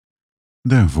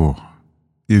Therefore,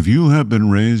 if you have been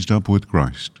raised up with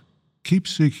Christ, keep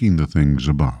seeking the things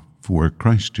above, where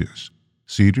Christ is,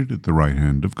 seated at the right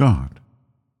hand of God.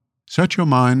 Set your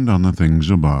mind on the things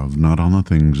above, not on the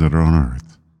things that are on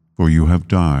earth, for you have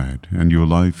died, and your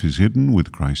life is hidden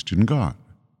with Christ in God.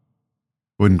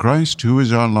 When Christ, who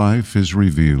is our life, is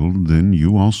revealed, then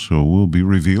you also will be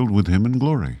revealed with him in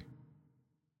glory.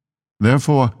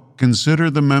 Therefore, consider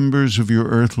the members of your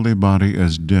earthly body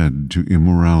as dead to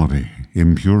immorality,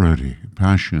 impurity,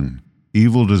 passion,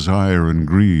 evil desire, and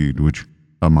greed, which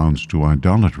amounts to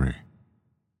idolatry.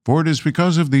 For it is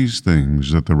because of these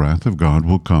things that the wrath of God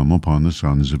will come upon the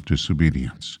sons of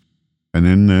disobedience. And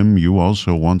in them you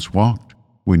also once walked,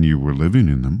 when you were living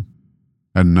in them.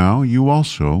 And now you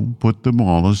also put them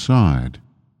all aside: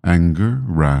 anger,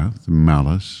 wrath,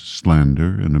 malice,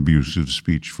 slander, and abusive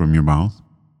speech from your mouth.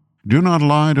 Do not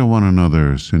lie to one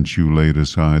another, since you laid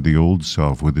aside the old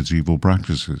self with its evil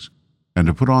practices, and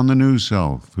to put on the new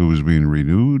self, who is being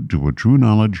renewed to a true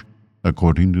knowledge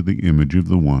according to the image of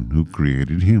the one who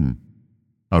created him.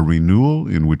 A renewal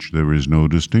in which there is no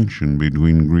distinction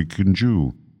between Greek and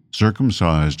Jew,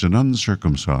 circumcised and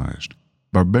uncircumcised,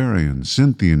 barbarian,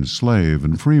 Scythian, slave,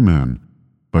 and free man,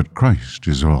 but Christ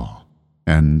is all,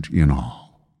 and in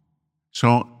all.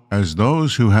 So, as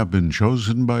those who have been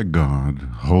chosen by God,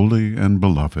 holy and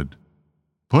beloved,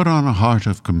 put on a heart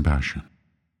of compassion,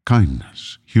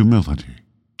 kindness, humility,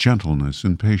 gentleness,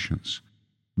 and patience,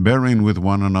 bearing with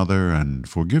one another and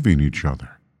forgiving each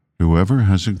other, whoever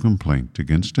has a complaint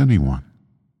against anyone.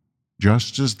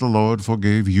 Just as the Lord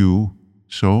forgave you,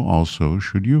 so also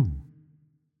should you.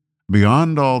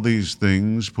 Beyond all these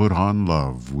things, put on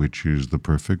love, which is the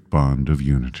perfect bond of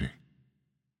unity.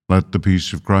 Let the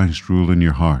peace of Christ rule in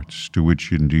your hearts, to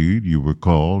which indeed you were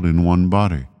called in one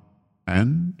body,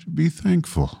 and be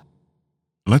thankful.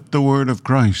 Let the word of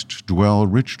Christ dwell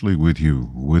richly with you,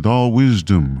 with all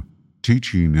wisdom,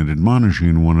 teaching and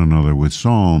admonishing one another with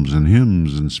psalms and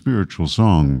hymns and spiritual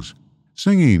songs,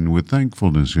 singing with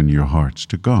thankfulness in your hearts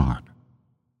to God.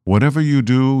 Whatever you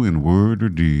do in word or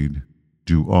deed,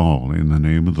 do all in the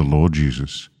name of the Lord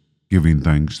Jesus, giving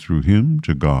thanks through him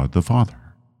to God the Father.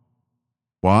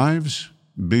 Wives,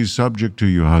 be subject to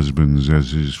your husbands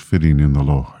as is fitting in the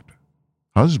Lord.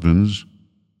 Husbands,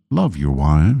 love your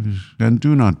wives, and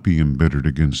do not be embittered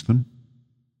against them.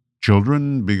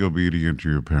 Children, be obedient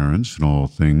to your parents in all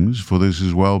things, for this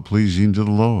is well-pleasing to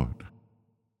the Lord.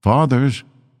 Fathers,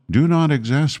 do not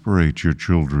exasperate your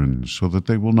children, so that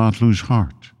they will not lose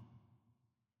heart.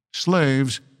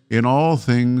 Slaves, in all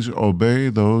things obey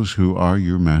those who are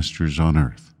your masters on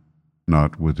earth,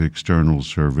 not with external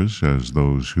service as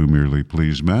those who merely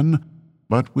please men,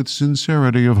 but with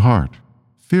sincerity of heart,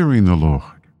 fearing the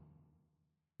Lord.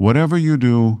 Whatever you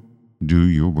do, do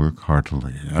your work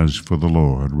heartily, as for the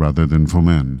Lord rather than for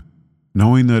men,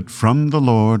 knowing that from the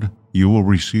Lord you will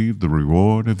receive the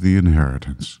reward of the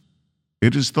inheritance.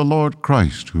 It is the Lord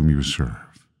Christ whom you serve.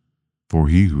 For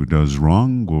he who does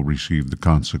wrong will receive the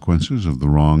consequences of the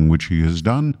wrong which he has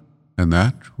done, and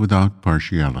that without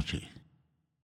partiality.